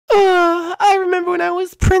I remember when I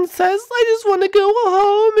was princess. I just want to go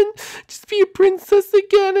home and just be a princess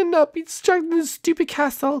again and not be stuck in this stupid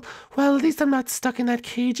castle. Well, at least I'm not stuck in that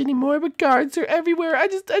cage anymore, but guards are everywhere. I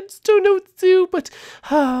just don't know what to do, but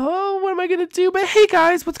what am I going to do? But hey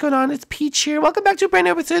guys, what's going on? It's Peach here. Welcome back to a brand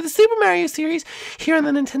new episode of the Super Mario series here on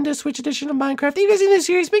the Nintendo Switch edition of Minecraft. If you guys are new to the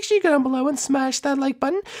series, make sure you go down below and smash that like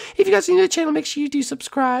button. If you guys are new to the channel, make sure you do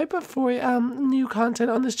subscribe for new content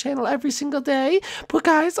on this channel every single day. But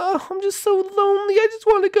guys, I'm just so lonely. I just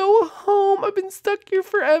want to go home. I've been stuck here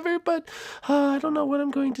forever, but I don't know what I'm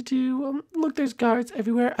going to do. Look, there's guards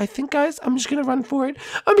everywhere. I think, guys, I'm just going to run for it.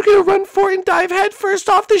 I'm going to run for it and dive head first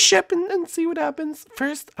off the ship and see what happens.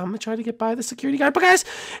 First, I'm going to try to get by the security guard. But, guys,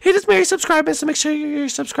 hit this Mary subscribe button, so make sure you're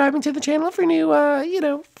subscribing to the channel for new,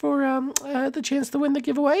 for the chance to win the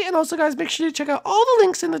giveaway. And also, guys, make sure to check out all the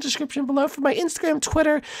links in the description below for my Instagram,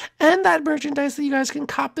 Twitter, and that merchandise that you guys can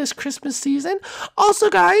cop this Christmas season. Also,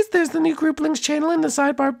 guys, there's the new group links channel in the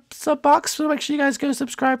sidebar sub box, so make sure you guys go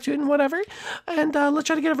subscribe to it and whatever. And let's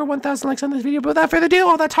try to get over 1,000 likes on this video. But without further ado,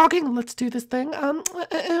 all that talking, let's do this thing. Where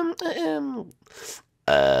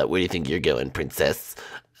do you think you're going, princess?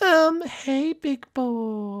 Hey, big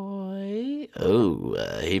boy. Oh,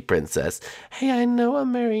 hey, princess. Hey, I know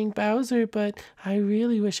I'm marrying Bowser, but I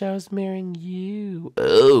really wish I was marrying you.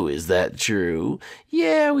 Oh, is that true?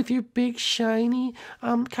 Yeah, with your big shiny.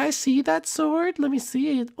 Can I see that sword? Let me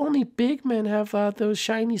see it. Only big men have those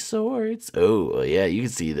shiny swords. Oh, yeah, you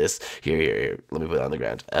can see this. Here. Let me put it on the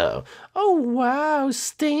ground. Oh. Oh, wow.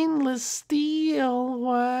 Stainless steel.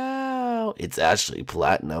 Wow. It's actually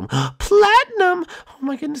platinum. Platinum? Oh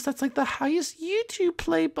my goodness, that's like the highest YouTube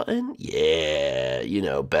play button.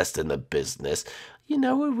 Yeah, best in the business. You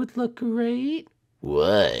know it would look great.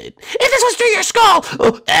 What? If this was through your skull!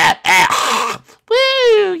 Oh,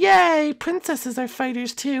 Woo! Yay! Princesses are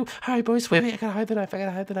fighters too. All right, boys. Wait. I gotta hide the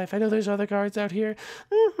knife. I know there's other guards out here.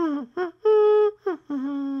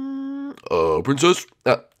 Princess?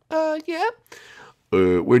 Yeah.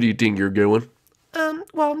 Where do you think you're going?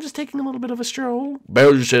 Well, I'm just taking a little bit of a stroll.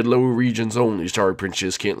 Bowser said lower regions only. Sorry,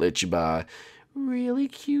 princess, can't let you by. Really,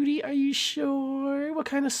 cutie? Are you sure? What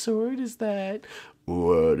kind of sword is that?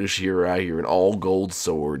 This here right here, an all gold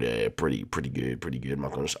sword. Pretty good.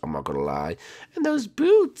 I'm not gonna lie. And those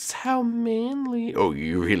boots, how manly. Oh,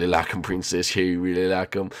 you really like them, princess? Yeah, you really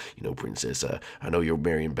like them. Princess. I know you're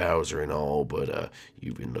marrying Bowser and all, but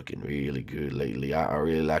you've been looking really good lately. I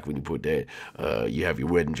really like when you put that. You have your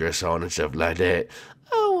wedding dress on and stuff like that.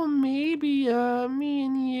 Oh, well, maybe me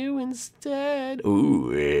and you instead.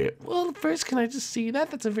 Ooh, yeah. Well, first, can I just see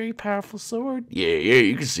that? That's a very powerful sword. Yeah,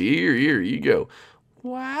 you can see. Here, you go.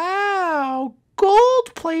 Wow,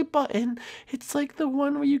 gold play button. It's like the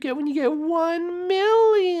one where you get when you get 1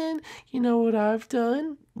 million. You know what I've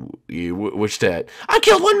done? Yeah, what's that? I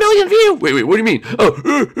killed 1 million views. Wait, what do you mean? Oh,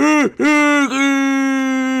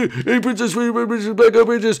 hey, princess, back up,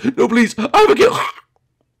 princess. No, please, I'm a kill.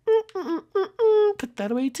 Put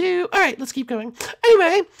that away too. All right, let's keep going.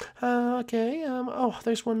 Anyway, okay. Oh,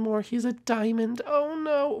 there's one more. He's a diamond. Oh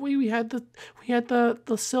no, we had the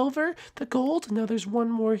silver, the gold. Now there's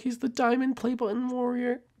one more. He's the diamond play button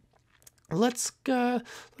warrior. Let's oh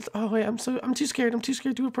wait, I'm too scared. I'm too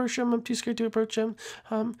scared to approach him.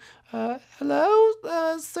 Hello,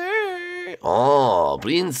 sir. Oh,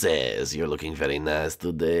 princess, you're looking very nice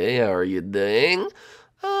today. How are you doing?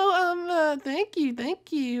 Oh, thank you.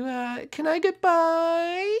 Can I get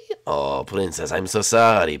by? Oh, princess, I'm so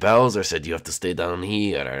sorry. Bowser said you have to stay down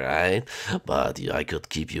here, alright? But I could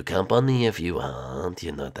keep you company if you want,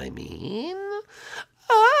 you know what I mean?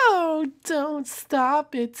 Oh, don't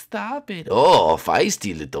stop it. Oh,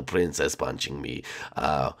 feisty little princess punching me.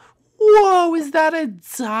 Whoa, is that a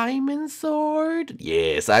diamond sword?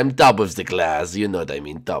 Yes, I'm top of the class. You know what I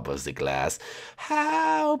mean, top of the class.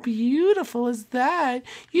 How beautiful is that?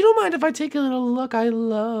 You don't mind if I take a little look? I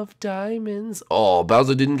love diamonds. Oh,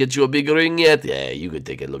 Bowser didn't get you a big ring yet? Yeah, you could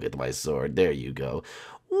take a look at my sword. There you go.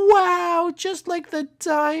 Wow, just like the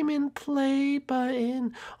diamond play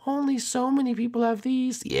button. Only so many people have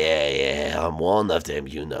these. Yeah, I'm one of them,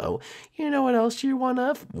 you know. You know what else you're one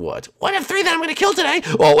of? What? One of 3 that I'm gonna kill today?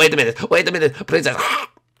 Oh, wait a minute, princess.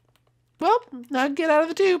 Well, now get out of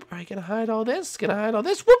the tube. All right, gonna hide all this.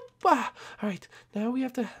 Whoop! Ah. All right, now we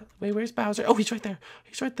have to... Wait, where's Bowser? Oh, he's right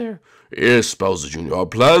there. Yes, Bowser Jr., our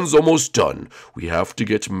plan's almost done. We have to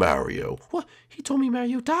get Mario. What? He told me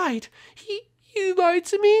Mario died. You lied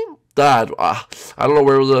to me? Dad, I don't know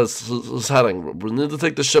where was heading. We need to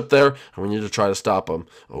take the ship there, and we need to try to stop him.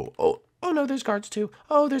 Oh, no, there's guards too.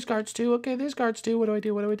 Okay, there's guards too. What do I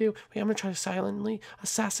do? Wait, I'm gonna try to silently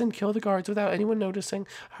assassin kill the guards without anyone noticing.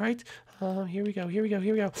 All right. Here we go.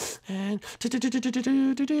 And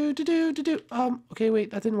okay,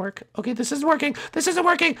 wait, that didn't work. Okay, this isn't working. This isn't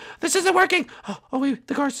working. Oh wait,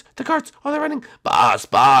 the carts. Oh, they're running. Boss.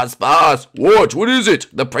 What is it?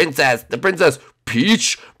 The princess.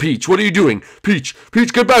 Peach, what are you doing? Peach,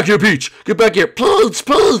 get back here, Peach. Get back here. Peach.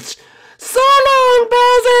 So long,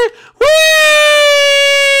 Bowser. Whee!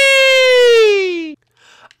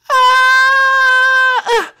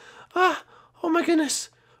 Oh my goodness.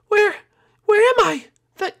 Where am I?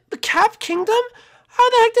 The Cap Kingdom? How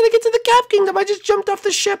the heck did I get to the Cap Kingdom? I just jumped off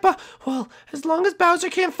the ship. Well, as long as Bowser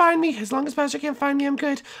can't find me, I'm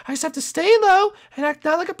good. I just have to stay low and act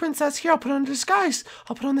not like a princess. Here, I'll put on a disguise.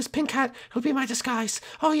 I'll put on this pink hat. It'll be my disguise.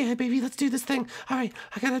 Oh yeah, baby, let's do this thing. All right,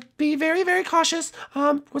 I gotta be very, very cautious.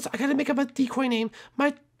 I gotta make up a decoy name.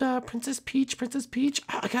 My Princess Peach.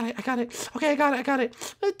 I got it. Okay, I got it.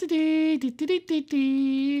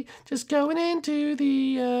 Just going into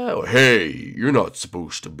the. Oh, hey, you're not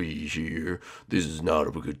supposed to be here. This is not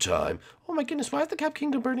a good time. Oh my goodness, why is the Cap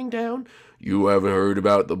Kingdom burning down? You haven't heard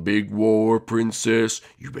about the big war, princess?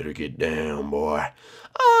 You better get down, boy.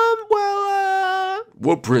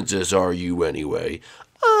 What princess are you anyway?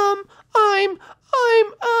 I'm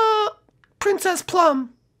Princess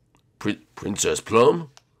Plum. Princess Plum?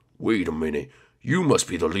 Wait a minute. You must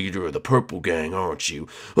be the leader of the Purple Gang, aren't you?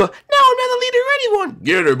 No, I'm not the leader of anyone.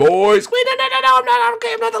 Get her, boys. Wait, no, I'm not.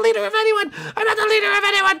 Okay, I'm not the leader of anyone.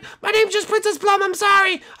 My name's just Princess Plum. I'm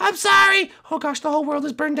sorry. Oh gosh, the whole world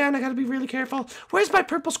is burned down. I gotta be really careful. Where's my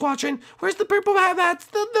purple squadron? Where's the purple hats?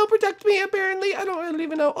 They'll protect me, apparently. I don't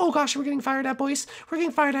even know. Oh gosh, we're getting fired at, boys.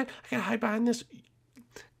 I gotta hide behind this.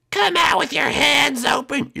 Come out with your hands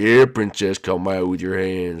open. Yeah, princess, come out with your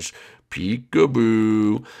hands.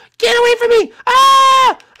 Peekaboo. Get away from me!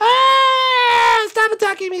 Stop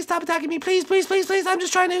attacking me, please. I'm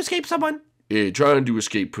just trying to escape someone. Yeah, trying to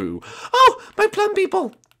escape poo. Oh, my plum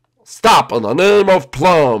people. Stop in the name of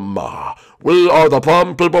Plum. We are the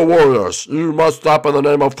Plum People Warriors. You must stop in the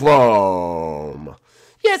name of Plum.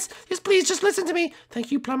 Yes, please, just listen to me.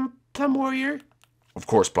 Thank you, Plum Warrior. Of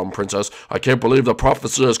course, Plum Princess. I can't believe the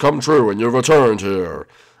prophecy has come true and you've returned here.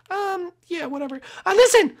 Yeah, whatever.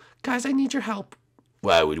 Listen, guys, I need your help.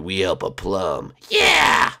 Why would we help a plum?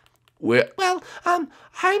 Yeah! Well, I'm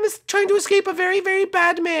trying to escape a very, very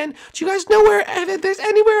bad man. Do you guys know if there's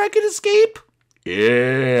anywhere I could escape?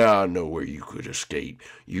 Yeah, I know where you could escape.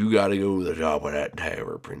 You gotta go to the top of that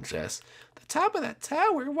tower, princess. The top of that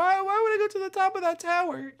tower? Why would I go to the top of that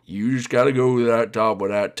tower? You just gotta go to that top of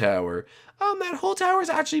that tower. That whole tower is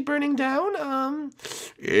actually burning down.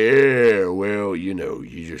 Yeah, well, you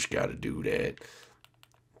just gotta do that.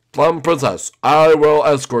 Plum Princess, I will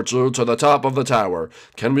escort you to the top of the tower.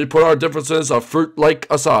 Can we put our differences of fruit-like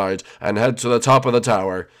aside and head to the top of the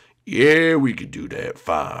tower? Yeah, we could do that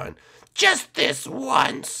fine. Just this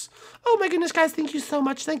once. Oh my goodness, guys, thank you so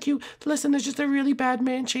much. Thank you. Listen, there's just a really bad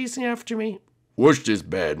man chasing after me. What's this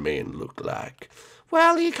bad man look like?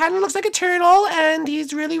 Well, he kind of looks like a turtle, and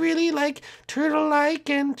he's really, really, turtle-like,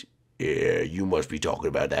 and... Yeah, you must be talking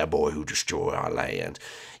about that boy who destroyed our land.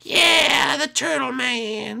 Yeah, the Turtle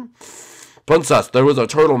Man. Princess, there was a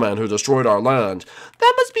turtle man who destroyed our land.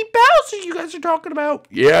 That must be Bowser you guys are talking about.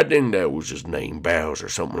 Yeah, I think that was his name, Bowser,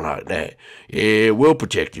 something like that. Yeah, we'll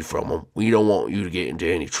protect you from him. We don't want you to get into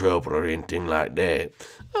any trouble or anything like that.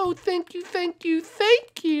 Oh, thank you.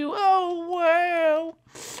 Oh, wow.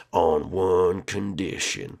 On one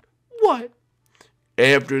condition. What?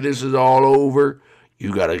 After this is all over,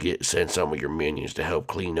 you gotta send some of your minions to help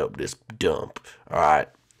clean up this dump. All right?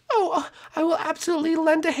 Oh, I will absolutely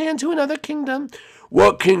lend a hand to another kingdom.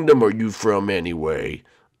 What kingdom are you from anyway?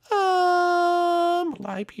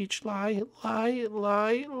 Lie, Peach, lie.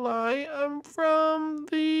 I'm from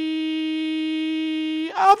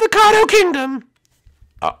the Avocado Kingdom.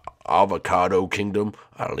 Avocado Kingdom?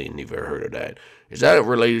 I don't even heard of that. Is that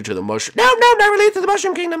related to the mushroom? No, not related to the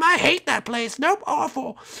Mushroom Kingdom. I hate that place. Nope,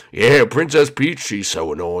 awful. Yeah, Princess Peach, she's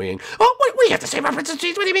so annoying. Oh, wait, we have to save our Princess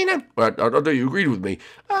Peach. What do you mean then? I thought you agreed with me.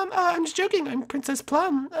 I'm just joking. I'm Princess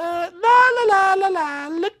Plum. La.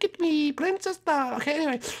 Look at me, Princess Plum. Okay,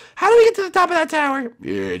 anyway. How do we get to the top of that tower?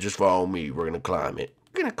 Yeah, just follow me. We're gonna climb it.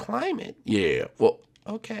 We're gonna climb it? Yeah, well.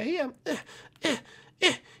 Okay,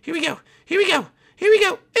 here we go. In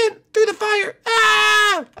through the fire.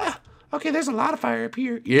 Okay, there's a lot of fire up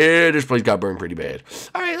here. Yeah, this place got burned pretty bad.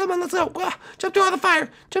 All right, come on, let's go. Jump through all the fire.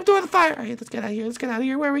 All right, let's get out of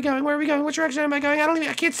here. Where are we going? Which direction am I going?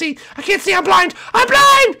 I can't see. I'm blind.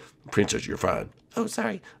 Princess, you're fine. Oh,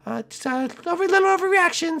 sorry. Just a little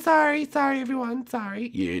overreaction. Sorry, everyone.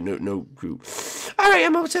 Sorry. Yeah, no group. All right,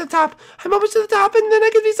 I'm almost to the top. And then I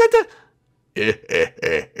can be sent to... No!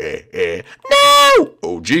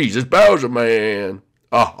 Oh, jeez, it's Bowser, man.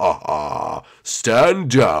 Ha ha ha.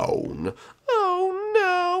 Stand down. Oh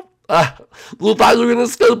no. You thought you were gonna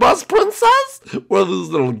escape us, princess? Well, this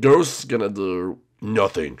little ghost's gonna do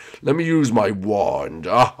nothing. Let me use my wand.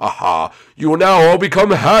 Ha ha ha. You will now all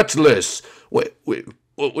become hatless. Wait.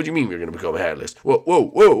 What do you mean we're gonna become hatless?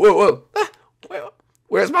 Whoa.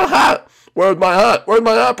 Where's my hat? Where's my hat,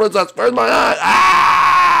 princess? Where's my hat?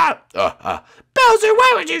 Bowser,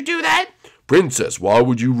 why would you do that? Princess, why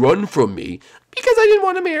would you run from me? Because I didn't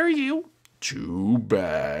want to marry you. Too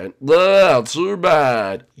bad. Too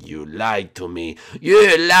bad. You lied to me.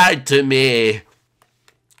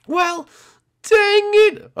 Well, dang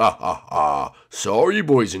it. Sorry,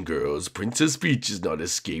 boys and girls. Princess Peach is not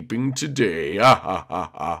escaping today.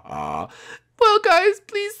 Well, guys,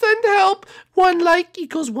 please send help. 1 like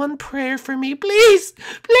equals 1 prayer for me. Please tell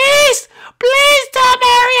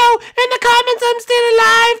Mario in the comments I'm still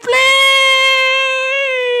alive. Please.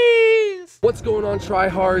 What's going on,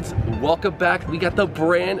 tryhards? Welcome back. We got the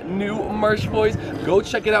brand new merch, boys. Go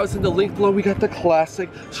check it out. It's in the link below. We got the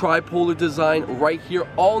classic tripolar design right here.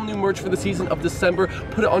 All new merch for the season of December.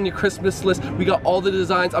 Put it on your Christmas list. We got all the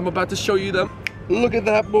designs. I'm about to show you them. Look at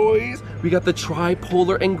that, boys. We got the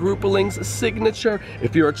tripolar and groupalings signature.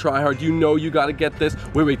 If you're a tryhard, you know you gotta get this.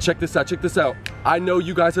 Wait, check this out. I know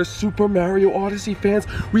you guys are Super Mario Odyssey fans.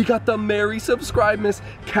 We got the Merry Subscribe Miss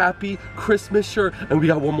Cappy Christmas shirt. And we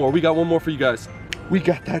got one more for you guys. We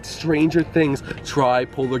got that Stranger Things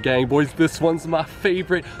tripolar gang, boys. This one's my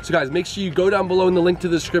favorite. So guys, make sure you go down below in the link to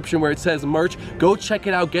the description where it says merch. Go check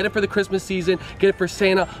it out. Get it for the Christmas season. Get it for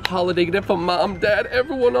Santa, holiday. Get it for mom, dad,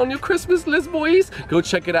 everyone on your Christmas list, boys. Go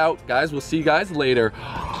check it out. Guys, we'll see you guys later.